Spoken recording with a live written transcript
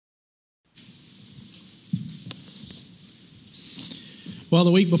Well,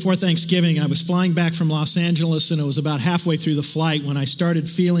 the week before Thanksgiving, I was flying back from Los Angeles, and it was about halfway through the flight when I started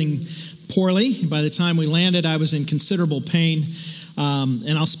feeling poorly. By the time we landed, I was in considerable pain,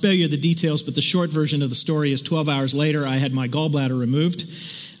 and I'll spare you the details, but the short version of the story is 12 hours later, I had my gallbladder removed.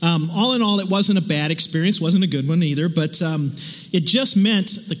 All in all, it wasn't a bad experience, wasn't a good one either, but it just meant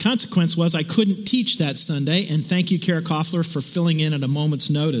the consequence was I couldn't teach that Sunday, and thank you, Kara Koffler, for filling in at a moment's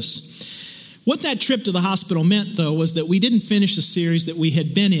notice. What that trip to the hospital meant, though, was that we didn't finish the series that we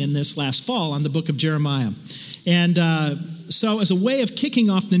had been in this last fall on the book of Jeremiah. And so as a way of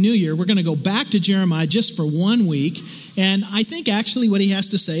kicking off the new year, we're going to go back to Jeremiah just for 1 week. And I think actually what he has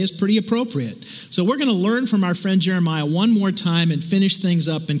to say is pretty appropriate. So we're going to learn from our friend Jeremiah one more time and finish things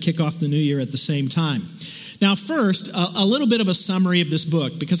up and kick off the new year at the same time. Now, first, a little bit of a summary of this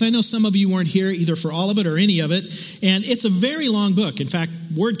book, because I know some of you weren't here either for all of it or any of it, and it's a very long book. In fact,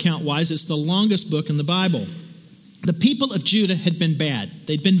 word count-wise, it's the longest book in the Bible. The people of Judah had been bad.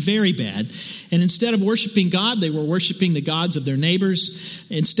 They'd been very bad. And instead of worshiping God, they were worshiping the gods of their neighbors.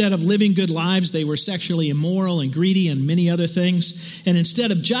 Instead of living good lives, they were sexually immoral and greedy and many other things. And instead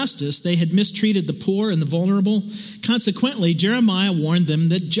of justice, they had mistreated the poor and the vulnerable. Consequently, Jeremiah warned them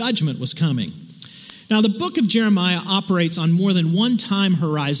that judgment was coming. Now, the book of Jeremiah operates on more than one time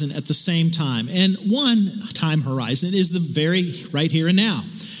horizon at the same time. And one time horizon is the very right here and now,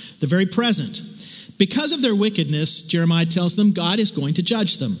 the very present. Because of their wickedness, Jeremiah tells them God is going to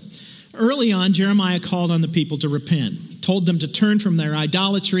judge them. Early on, Jeremiah called on the people to repent. He told them to turn from their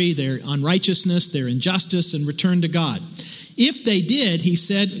idolatry, their unrighteousness, their injustice, and return to God. If they did, he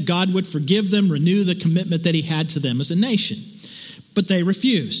said God would forgive them, renew the commitment that he had to them as a nation. But they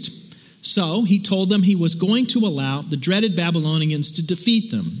refused. So he told them he was going to allow the dreaded Babylonians to defeat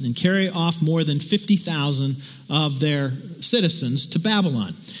them and carry off more than 50,000 of their citizens to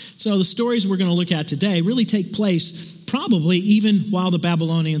Babylon. So the stories we're going to look at today really take place probably even while the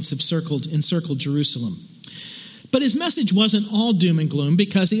Babylonians have encircled Jerusalem. But his message wasn't all doom and gloom,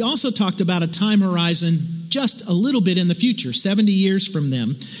 because he also talked about a time horizon just a little bit in the future, 70 years from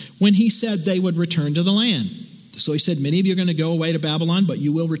them, when he said they would return to the land. So he said, many of you are going to go away to Babylon, but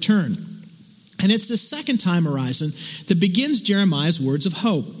you will return. And it's the second time horizon that begins Jeremiah's words of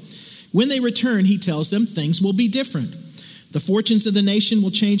hope. When they return, he tells them things will be different. The fortunes of the nation will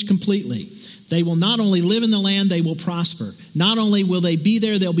change completely. They will not only live in the land, they will prosper. Not only will they be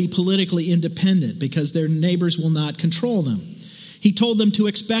there, they'll be politically independent because their neighbors will not control them. He told them to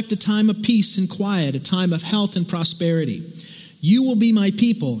expect a time of peace and quiet, a time of health and prosperity. You will be my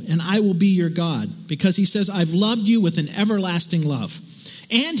people, and I will be your God, because he says, I've loved you with an everlasting love.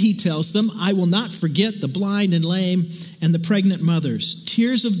 And he tells them, I will not forget the blind and lame and the pregnant mothers.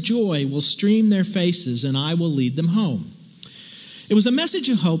 Tears of joy will stream their faces, and I will lead them home. It was a message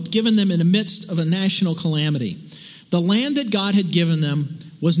of hope given them in the midst of a national calamity. The land that God had given them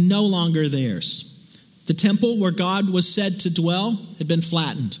was no longer theirs. The temple where God was said to dwell had been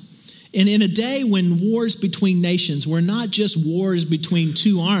flattened. And in a day when wars between nations were not just wars between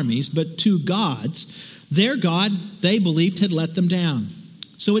two armies, but two gods, their God, they believed, had let them down.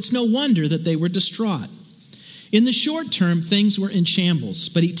 So it's no wonder that they were distraught. In the short term, things were in shambles,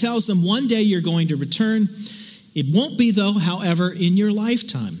 but he tells them one day you're going to return. It won't be, though, however, in your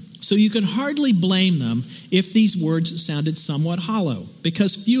lifetime. So you can hardly blame them if these words sounded somewhat hollow,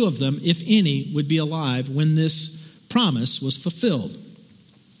 because few of them, if any, would be alive when this promise was fulfilled.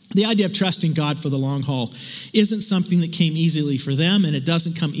 The idea of trusting God for the long haul isn't something that came easily for them, and it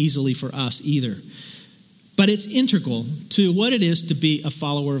doesn't come easily for us either. But it's integral to what it is to be a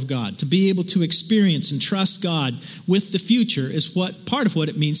follower of God. To be able to experience and trust God with the future is part of what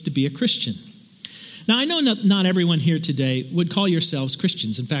it means to be a Christian. Now, I know not everyone here today would call yourselves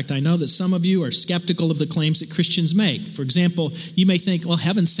Christians. In fact, I know that some of you are skeptical of the claims that Christians make. For example, you may think, well,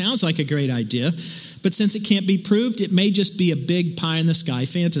 heaven sounds like a great idea, but since it can't be proved, it may just be a big pie-in-the-sky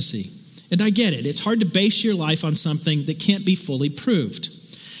fantasy. And I get it. It's hard to base your life on something that can't be fully proved.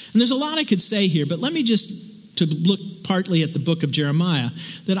 And there's a lot I could say here, but let me to look partly at the book of Jeremiah,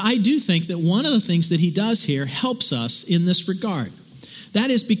 that I do think that one of the things that he does here helps us in this regard. That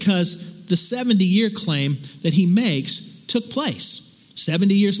is because the 70-year claim that he makes took place.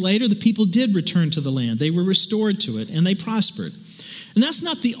 70 years later, the people did return to the land. They were restored to it, and they prospered. And that's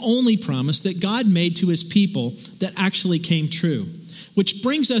not the only promise that God made to his people that actually came true, which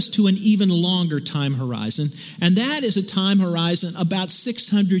brings us to an even longer time horizon, and that is a time horizon about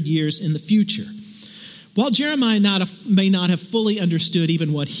 600 years in the future. While Jeremiah may not have fully understood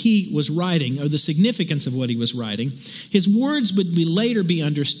even what he was writing or the significance of what he was writing, his words would later be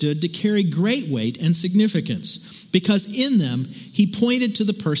understood to carry great weight and significance, because in them he pointed to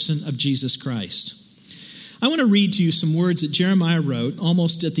the person of Jesus Christ. I want to read to you some words that Jeremiah wrote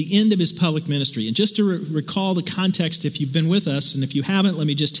almost at the end of his public ministry. And just to recall the context, if you've been with us, and if you haven't, let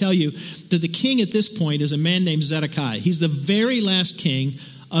me just tell you that the king at this point is a man named Zedekiah. He's the very last king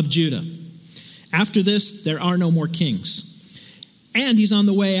of Judah. After this, there are no more kings. And he's on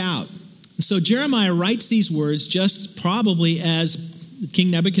the way out. So Jeremiah writes these words just probably as King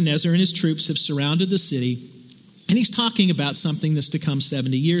Nebuchadnezzar and his troops have surrounded the city. And he's talking about something that's to come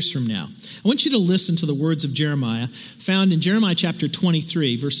 70 years from now. I want you to listen to the words of Jeremiah found in Jeremiah chapter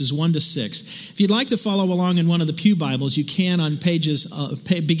 23, verses 1 to 6. If you'd like to follow along in one of the Pew Bibles, you can on pages,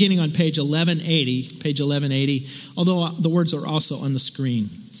 beginning on page 1180, although the words are also on the screen.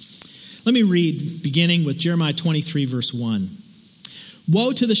 Let me read, beginning with Jeremiah 23, verse 1.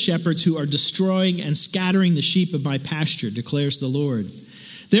 Woe to the shepherds who are destroying and scattering the sheep of my pasture, declares the Lord.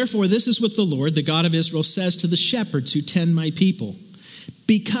 Therefore, this is what the Lord, the God of Israel, says to the shepherds who tend my people.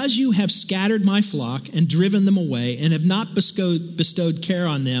 Because you have scattered my flock and driven them away and have not bestowed care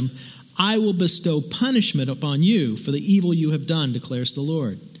on them, I will bestow punishment upon you for the evil you have done, declares the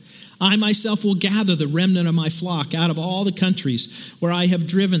Lord. I myself will gather the remnant of my flock out of all the countries where I have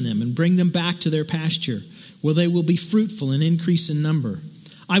driven them and bring them back to their pasture, where they will be fruitful and increase in number.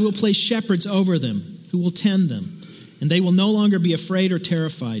 I will place shepherds over them who will tend them, and they will no longer be afraid or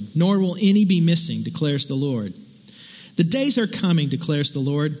terrified, nor will any be missing, declares the Lord. The days are coming, declares the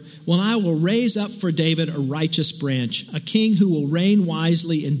Lord, when I will raise up for David a righteous branch, a king who will reign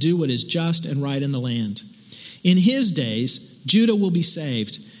wisely and do what is just and right in the land. In his days, Judah will be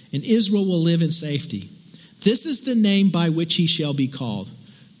saved, and Israel will live in safety. This is the name by which he shall be called,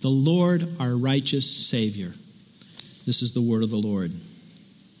 the Lord our righteous Savior. This is the word of the Lord.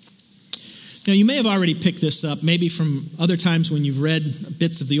 Now, you may have already picked this up, maybe from other times when you've read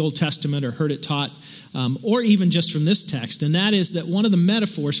bits of the Old Testament or heard it taught, or even just from this text, and that is that one of the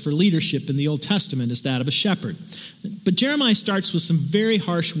metaphors for leadership in the Old Testament is that of a shepherd. But Jeremiah starts with some very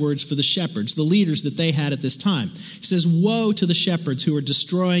harsh words for the shepherds, the leaders that they had at this time. He says, woe to the shepherds who are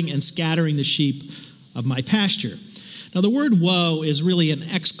destroying and scattering the sheep of my pasture. Now, the word woe is really an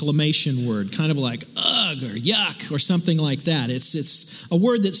exclamation word, kind of like ugh or yuck or something like that. It's a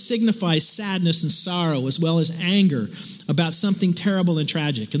word that signifies sadness and sorrow as well as anger about something terrible and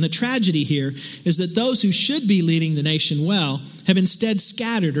tragic. And the tragedy here is that those who should be leading the nation well have instead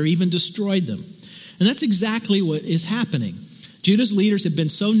scattered or even destroyed them. And that's exactly what is happening. Judah's leaders have been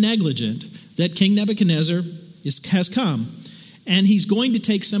so negligent that King Nebuchadnezzar has come, and he's going to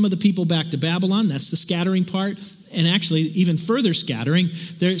take some of the people back to Babylon. That's the scattering part. And actually, even further scattering,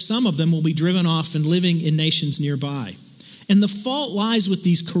 some of them will be driven off and living in nations nearby. And the fault lies with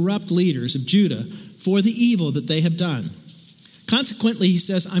these corrupt leaders of Judah for the evil that they have done. Consequently, he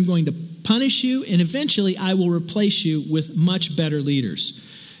says, I'm going to punish you, and eventually I will replace you with much better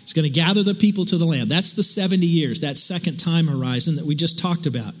leaders. He's going to gather the people to the land. That's the 70 years, that second time horizon that we just talked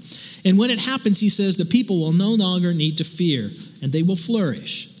about. And when it happens, he says, the people will no longer need to fear, and they will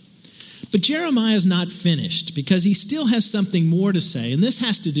flourish. But Jeremiah is not finished because he still has something more to say, and this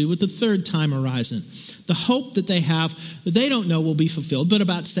has to do with the third time horizon, the hope that they have that they don't know will be fulfilled, but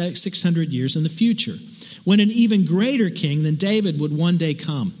about 600 years in the future, when an even greater king than David would one day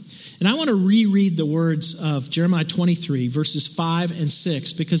come. And I want to reread the words of Jeremiah 23, verses 5 and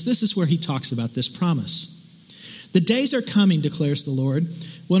 6, because this is where he talks about this promise. The days are coming, declares the Lord,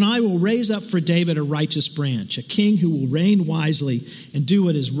 when I will raise up for David a righteous branch, a king who will reign wisely and do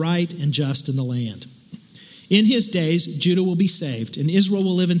what is right and just in the land. In his days, Judah will be saved, and Israel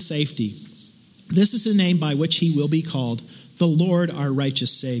will live in safety. This is the name by which he will be called, the Lord our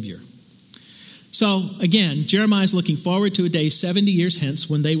righteous Savior. So, again, Jeremiah is looking forward to a day 70 years hence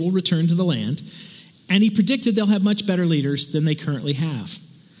when they will return to the land, and he predicted they'll have much better leaders than they currently have.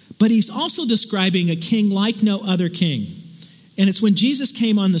 But he's also describing a king like no other king. And it's when Jesus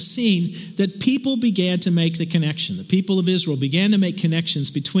came on the scene that people began to make the connection. The people of Israel began to make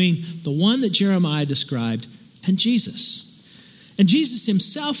connections between the one that Jeremiah described and Jesus. And Jesus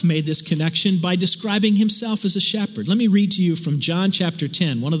himself made this connection by describing himself as a shepherd. Let me read to you from John chapter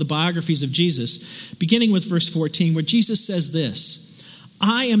 10, one of the biographies of Jesus, beginning with verse 14, where Jesus says this,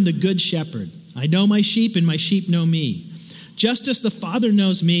 I am the good shepherd. I know my sheep and my sheep know me. Just as the Father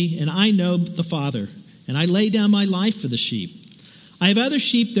knows me and I know the Father, and I lay down my life for the sheep. I have other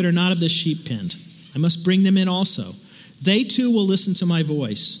sheep that are not of this sheep pen. I must bring them in also. They too will listen to my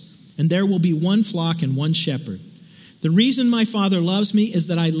voice, and there will be one flock and one shepherd. The reason my Father loves me is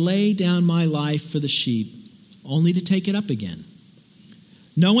that I lay down my life for the sheep, only to take it up again.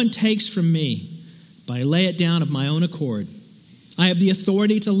 No one takes from me, but I lay it down of my own accord. I have the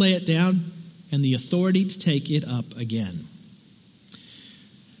authority to lay it down and the authority to take it up again.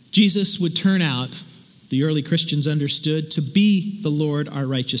 Jesus would turn out the early Christians understood to be the Lord, our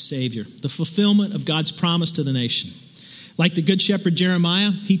righteous Savior, the fulfillment of God's promise to the nation. Like the good shepherd Jeremiah,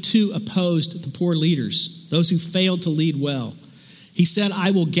 he too opposed the poor leaders, those who failed to lead well. He said,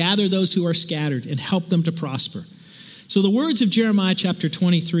 I will gather those who are scattered and help them to prosper. So the words of Jeremiah chapter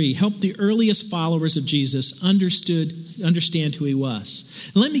 23 helped the earliest followers of Jesus understand who he was.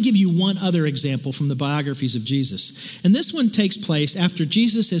 And let me give you one other example from the biographies of Jesus. And this one takes place after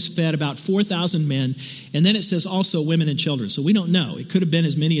Jesus has fed about 4,000 men, and then it says also women and children. So we don't know. It could have been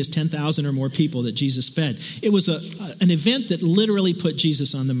as many as 10,000 or more people that Jesus fed. It was an event that literally put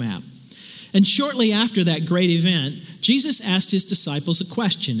Jesus on the map. And shortly after that great event, Jesus asked his disciples a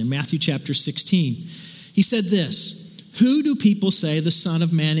question in Matthew chapter 16. He said this, who do people say the Son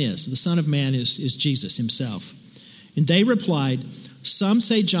of Man is? The Son of Man is Jesus himself. And they replied, some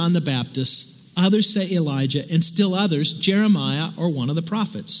say John the Baptist, others say Elijah, and still others, Jeremiah or one of the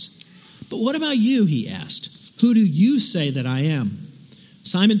prophets. But what about you, he asked. Who do you say that I am?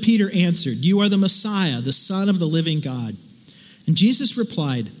 Simon Peter answered, you are the Messiah, the Son of the living God. And Jesus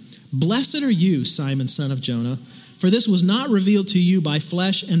replied, blessed are you, Simon, son of Jonah, for this was not revealed to you by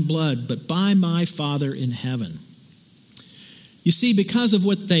flesh and blood, but by my Father in heaven. You see, because of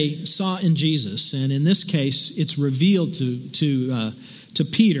what they saw in Jesus, and in this case, it's revealed to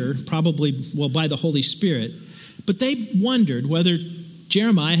Peter, probably, by the Holy Spirit, but they wondered whether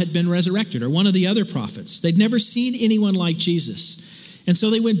Jeremiah had been resurrected or one of the other prophets. They'd never seen anyone like Jesus. And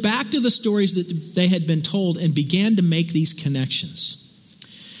so they went back to the stories that they had been told and began to make these connections.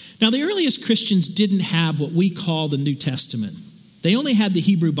 Now, the earliest Christians didn't have what we call the New Testament. They only had the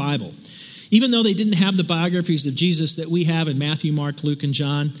Hebrew Bible. Even though they didn't have the biographies of Jesus that we have in Matthew, Mark, Luke, and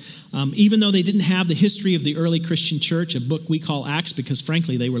John, even though they didn't have the history of the early Christian church, a book we call Acts because,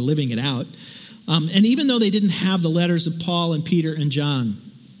 frankly, they were living it out, and even though they didn't have the letters of Paul and Peter and John,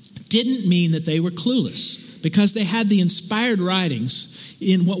 didn't mean that they were clueless because they had the inspired writings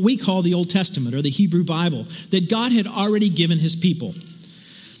in what we call the Old Testament or the Hebrew Bible that God had already given his people.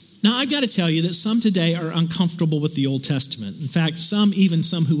 Now, I've got to tell you that some today are uncomfortable with the Old Testament. In fact, some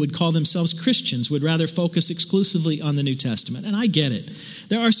who would call themselves Christians would rather focus exclusively on the New Testament. And I get it.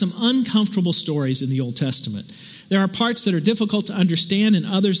 There are some uncomfortable stories in the Old Testament. There are parts that are difficult to understand and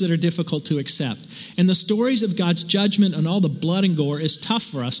others that are difficult to accept. And the stories of God's judgment and all the blood and gore is tough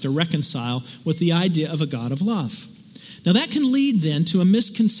for us to reconcile with the idea of a God of love. Now, that can lead then to a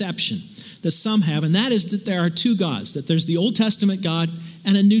misconception that some have, and that is that there are two gods, that there's the Old Testament God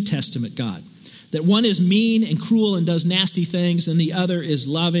and a New Testament God. That one is mean and cruel and does nasty things, and the other is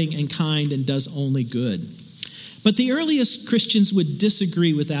loving and kind and does only good. But the earliest Christians would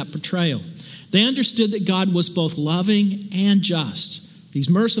disagree with that portrayal. They understood that God was both loving and just. He's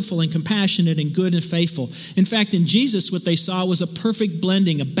merciful and compassionate and good and faithful. In fact, in Jesus, what they saw was a perfect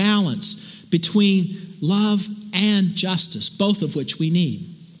blending, a balance between love and justice, both of which we need.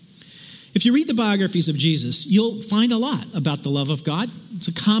 If you read the biographies of Jesus, you'll find a lot about the love of God. It's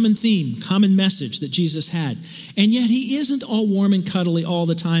a common theme, common message that Jesus had. And yet he isn't all warm and cuddly all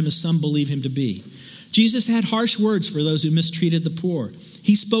the time as some believe him to be. Jesus had harsh words for those who mistreated the poor.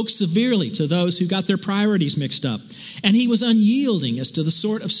 He spoke severely to those who got their priorities mixed up. And he was unyielding as to the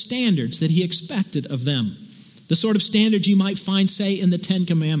sort of standards that he expected of them. The sort of standards you might find, say, in the Ten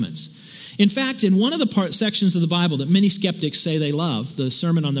Commandments. In fact, in one of the sections of the Bible that many skeptics say they love, the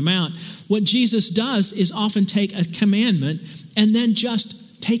Sermon on the Mount, what Jesus does is often take a commandment and then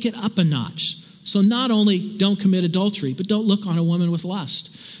just take it up a notch. So not only don't commit adultery, but don't look on a woman with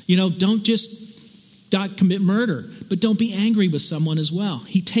lust. Don't just not commit murder, but don't be angry with someone as well.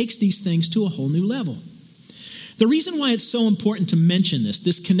 He takes these things to a whole new level. The reason why it's so important to mention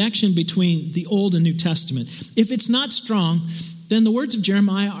this connection between the Old and New Testament, if it's not strong, then the words of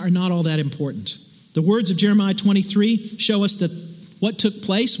Jeremiah are not all that important. The words of Jeremiah 23 show us that what took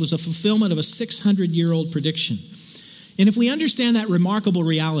place was a fulfillment of a 600-year-old prediction. And if we understand that remarkable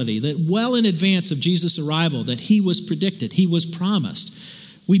reality, that well in advance of Jesus' arrival, that he was predicted, he was promised,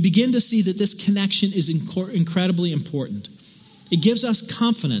 we begin to see that this connection is incredibly important. It gives us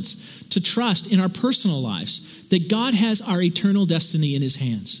confidence to trust in our personal lives that God has our eternal destiny in his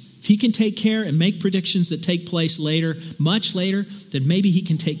hands. If he can take care and make predictions that take place later, much later, then maybe he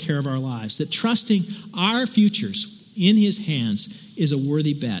can take care of our lives. That trusting our futures in his hands is a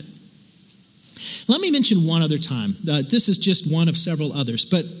worthy bet. Let me mention one other time. This is just one of several others,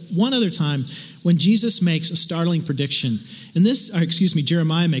 but one other time when Jesus makes a startling prediction,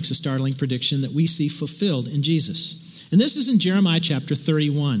 Jeremiah makes a startling prediction that we see fulfilled in Jesus. And this is in Jeremiah chapter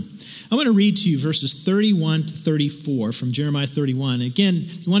 31. I want to read to you verses 31 to 34 from Jeremiah 31. Again,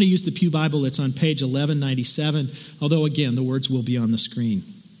 if you want to use the Pew Bible, it's on page 1197, although again, the words will be on the screen.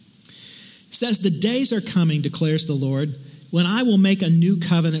 It says, the days are coming, declares the Lord, when I will make a new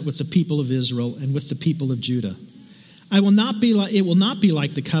covenant with the people of Israel and with the people of Judah. It will not be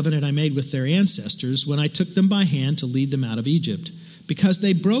like the covenant I made with their ancestors when I took them by hand to lead them out of Egypt, because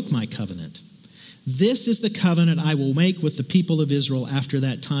they broke my covenant. This is the covenant I will make with the people of Israel after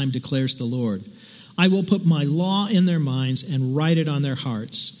that time, declares the Lord. I will put my law in their minds and write it on their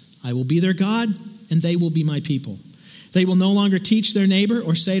hearts. I will be their God, and they will be my people. They will no longer teach their neighbor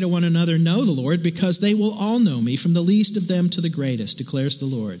or say to one another, know the Lord, because they will all know me, from the least of them to the greatest, declares the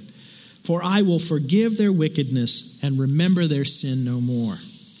Lord. For I will forgive their wickedness and remember their sin no more.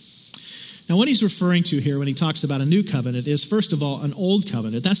 Now, what he's referring to here when he talks about a new covenant is, first of all, an old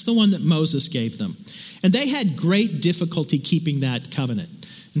covenant. That's the one that Moses gave them. And they had great difficulty keeping that covenant.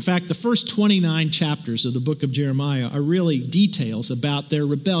 In fact, the first 29 chapters of the book of Jeremiah are really details about their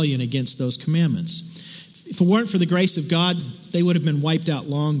rebellion against those commandments. If it weren't for the grace of God, they would have been wiped out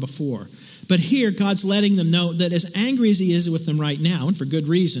long before. But here, God's letting them know that as angry as he is with them right now, and for good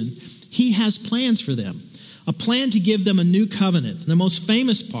reason, he has plans for them. A plan to give them a new covenant. The most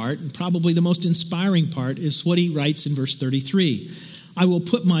famous part, and probably the most inspiring part, is what he writes in verse 33. I will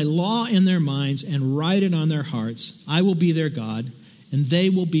put my law in their minds and write it on their hearts. I will be their God, and they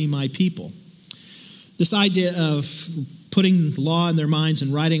will be my people. This idea of putting law in their minds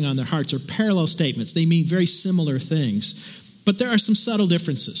and writing on their hearts are parallel statements. They mean very similar things, but there are some subtle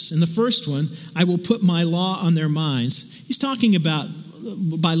differences. In the first one, I will put my law on their minds. He's talking about,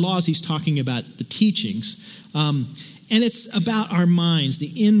 by laws, he's talking about the teachings. And it's about our minds,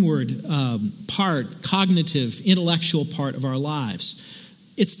 the inward part, cognitive, intellectual part of our lives.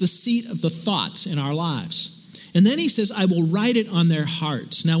 It's the seat of the thoughts in our lives. And then he says, I will write it on their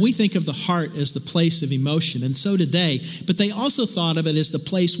hearts. Now, we think of the heart as the place of emotion, and so did they. But they also thought of it as the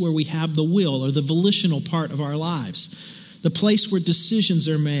place where we have the will, or the volitional part of our lives, the place where decisions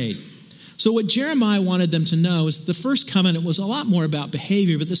are made. So what Jeremiah wanted them to know is that the first covenant was a lot more about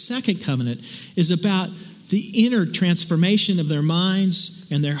behavior, but the second covenant is about the inner transformation of their minds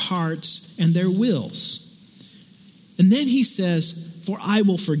and their hearts and their wills. And then he says, for I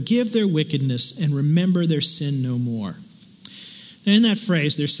will forgive their wickedness and remember their sin no more. Now, in that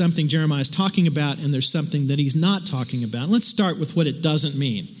phrase, there's something Jeremiah is talking about and there's something that he's not talking about. Let's start with what it doesn't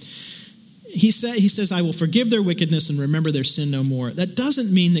mean. He says, I will forgive their wickedness and remember their sin no more. That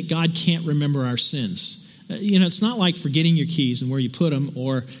doesn't mean that God can't remember our sins. It's not like forgetting your keys and where you put them,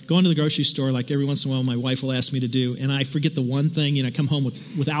 or going to the grocery store like every once in a while my wife will ask me to do, and I forget the one thing, come home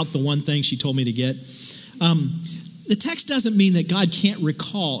without the one thing she told me to get. The text doesn't mean that God can't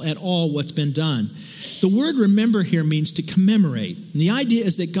recall at all what's been done. The word remember here means to commemorate. And the idea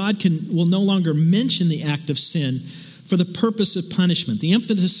is that God will no longer mention the act of sin for the purpose of punishment. The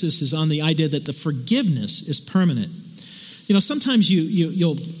emphasis is on the idea that the forgiveness is permanent. Sometimes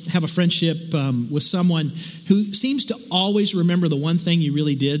you'll have a friendship with someone who seems to always remember the one thing you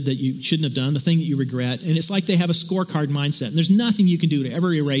really did that you shouldn't have done, the thing that you regret, and it's like they have a scorecard mindset, and there's nothing you can do to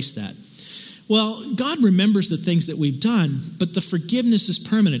ever erase that. Well, God remembers the things that we've done, but the forgiveness is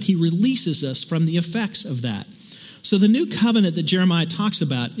permanent. He releases us from the effects of that. So the new covenant that Jeremiah talks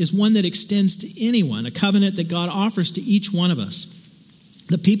about is one that extends to anyone, a covenant that God offers to each one of us.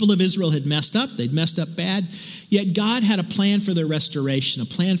 The people of Israel had messed up. They'd messed up bad, yet God had a plan for their restoration, a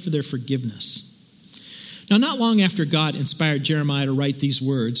plan for their forgiveness. Now, not long after God inspired Jeremiah to write these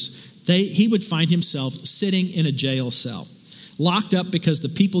words, he would find himself sitting in a jail cell, locked up because the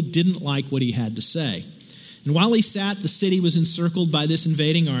people didn't like what he had to say. And while he sat, the city was encircled by this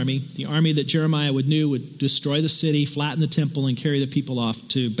invading army, the army that Jeremiah knew would destroy the city, flatten the temple, and carry the people off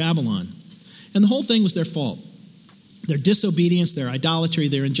to Babylon. And the whole thing was their fault. Their disobedience, their idolatry,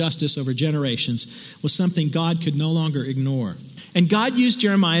 their injustice over generations was something God could no longer ignore. And God used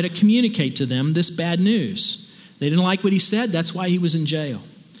Jeremiah to communicate to them this bad news. They didn't like what he said, that's why he was in jail.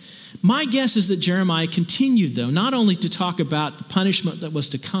 My guess is that Jeremiah continued, though, not only to talk about the punishment that was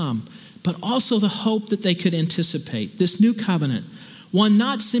to come, but also the hope that they could anticipate, this new covenant, one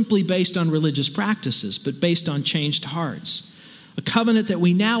not simply based on religious practices, but based on changed hearts. A covenant that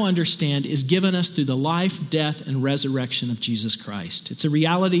we now understand is given us through the life, death, and resurrection of Jesus Christ. It's a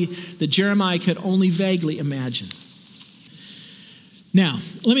reality that Jeremiah could only vaguely imagine. Now,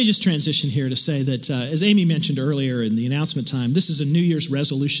 let me just transition here to say that, as Amy mentioned earlier in the announcement time, this is a New Year's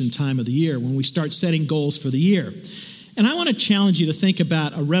resolution time of the year when we start setting goals for the year. And I want to challenge you to think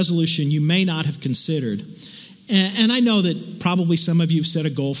about a resolution you may not have considered. And I know that probably some of you have set a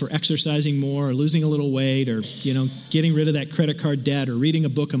goal for exercising more or losing a little weight or, getting rid of that credit card debt or reading a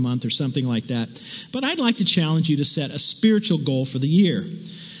book a month or something like that. But I'd like to challenge you to set a spiritual goal for the year.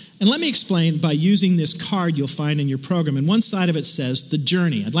 And let me explain by using this card you'll find in your program. And one side of it says the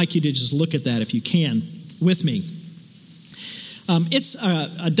journey. I'd like you to just look at that if you can with me. It's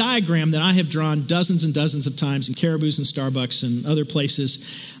a diagram that I have drawn dozens and dozens of times in Caribou's and Starbucks and other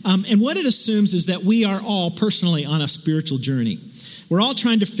places. And what it assumes is that we are all personally on a spiritual journey. We're all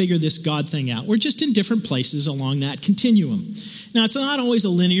trying to figure this God thing out. We're just in different places along that continuum. Now, it's not always a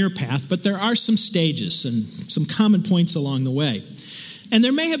linear path, but there are some stages and some common points along the way. And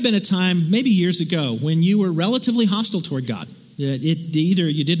there may have been a time, maybe years ago, when you were relatively hostile toward God. Either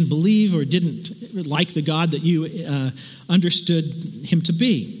you didn't believe or didn't like the God that you understood him to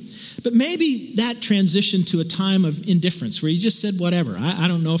be. But maybe that transitioned to a time of indifference where you just said, whatever, I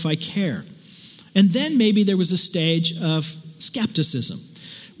don't know if I care. And then maybe there was a stage of skepticism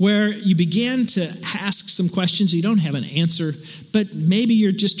where you began to ask some questions, you don't have an answer, but maybe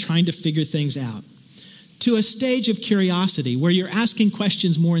you're just trying to figure things out. To a stage of curiosity where you're asking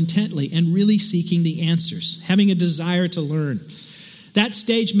questions more intently and really seeking the answers, having a desire to learn. That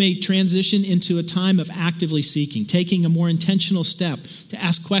stage may transition into a time of actively seeking, taking a more intentional step to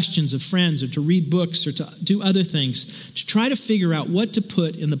ask questions of friends or to read books or to do other things to try to figure out what to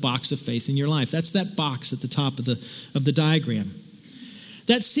put in the box of faith in your life. That's that box at the top of the diagram.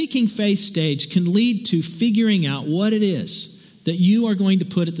 That seeking faith stage can lead to figuring out what it is that you are going to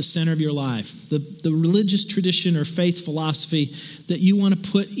put at the center of your life, the religious tradition or faith philosophy that you want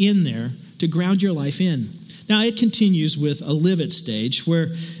to put in there to ground your life in. Now, it continues with a live it stage where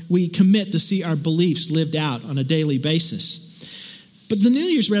we commit to see our beliefs lived out on a daily basis. But the New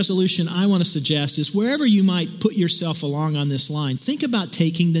Year's resolution I want to suggest is wherever you might put yourself along on this line, think about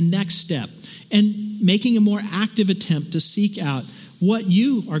taking the next step and making a more active attempt to seek out what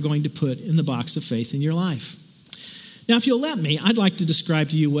you are going to put in the box of faith in your life. Now, if you'll let me, I'd like to describe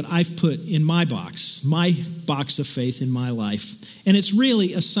to you what I've put in my box of faith in my life. And it's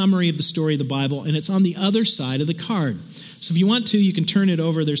really a summary of the story of the Bible, and it's on the other side of the card. So if you want to, you can turn it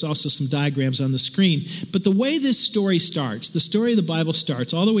over. There's also some diagrams on the screen. But the way this story starts, the story of the Bible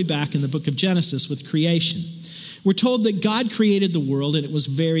starts all the way back in the book of Genesis with creation. We're told that God created the world, and it was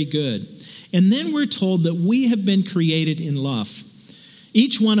very good. And then we're told that we have been created in love.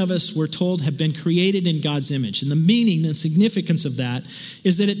 Each one of us, we're told, have been created in God's image. And the meaning and significance of that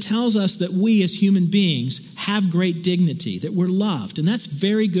is that it tells us that we as human beings have great dignity, that we're loved. And that's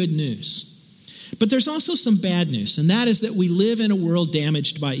very good news. But there's also some bad news, and that is that we live in a world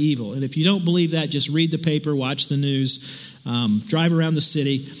damaged by evil. And if you don't believe that, just read the paper, watch the news, drive around the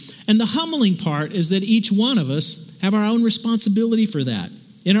city. And the humbling part is that each one of us have our own responsibility for that.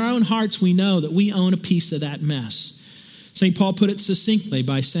 In our own hearts, we know that we own a piece of that mess. St. Paul put it succinctly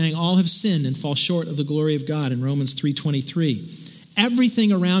by saying, all have sinned and fall short of the glory of God in Romans 3:23.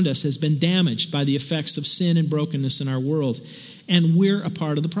 Everything around us has been damaged by the effects of sin and brokenness in our world, and we're a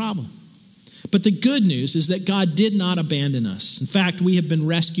part of the problem. But the good news is that God did not abandon us. In fact, we have been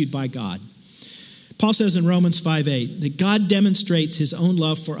rescued by God. Paul says in Romans 5:8 that God demonstrates his own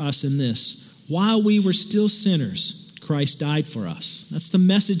love for us in this: while we were still sinners, Christ died for us. That's the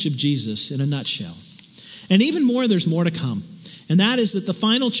message of Jesus in a nutshell. And even more, there's more to come. And that is that the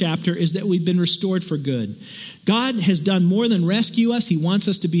final chapter is that we've been restored for good. God has done more than rescue us. He wants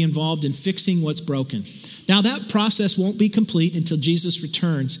us to be involved in fixing what's broken. Now, that process won't be complete until Jesus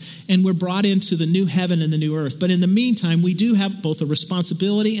returns and we're brought into the new heaven and the new earth. But in the meantime, we do have both a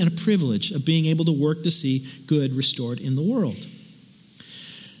responsibility and a privilege of being able to work to see good restored in the world.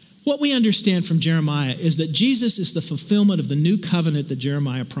 What we understand from Jeremiah is that Jesus is the fulfillment of the new covenant that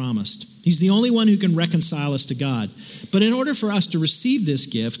Jeremiah promised. He's the only one who can reconcile us to God. But in order for us to receive this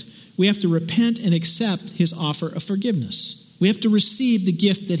gift, we have to repent and accept his offer of forgiveness. We have to receive the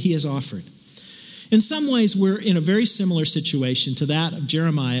gift that he has offered. In some ways, we're in a very similar situation to that of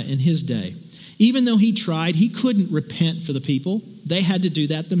Jeremiah in his day. Even though he tried, he couldn't repent for the people. They had to do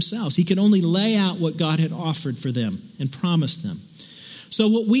that themselves. He could only lay out what God had offered for them and promised them. So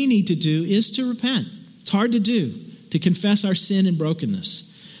what we need to do is to repent. It's hard to do, to confess our sin and brokenness.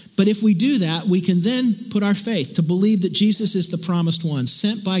 But if we do that, we can then put our faith to believe that Jesus is the promised one,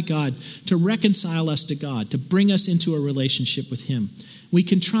 sent by God to reconcile us to God, to bring us into a relationship with him. We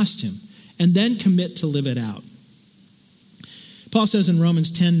can trust him and then commit to live it out. Paul says in Romans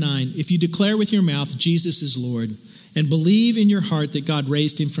 10:9, if you declare with your mouth Jesus is Lord and believe in your heart that God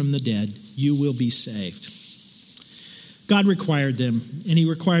raised him from the dead, you will be saved. God required them, and he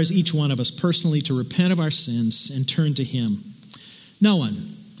requires each one of us personally to repent of our sins and turn to him. No one,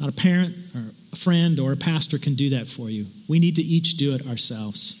 not a parent or a friend or a pastor, can do that for you. We need to each do it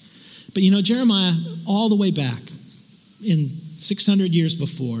ourselves. But Jeremiah, all the way back in 600 years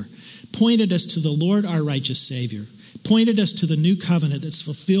before, pointed us to the Lord, our righteous Savior, pointed us to the new covenant that's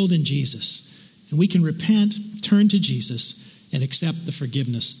fulfilled in Jesus. And we can repent, turn to Jesus, and accept the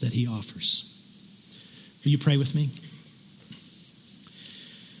forgiveness that he offers. Will you pray with me?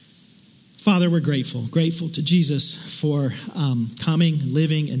 Father, we're grateful to Jesus for coming,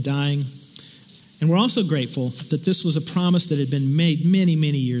 living, and dying. And we're also grateful that this was a promise that had been made many,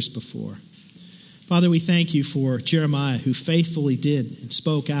 many years before. Father, we thank you for Jeremiah, who faithfully did and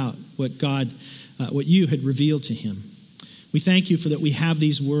spoke out what you had revealed to him. We thank you for that we have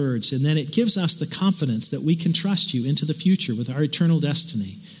these words, and then it gives us the confidence that we can trust you into the future with our eternal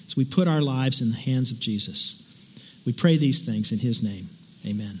destiny as we put our lives in the hands of Jesus. We pray these things in his name.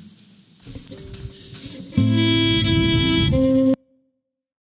 Amen.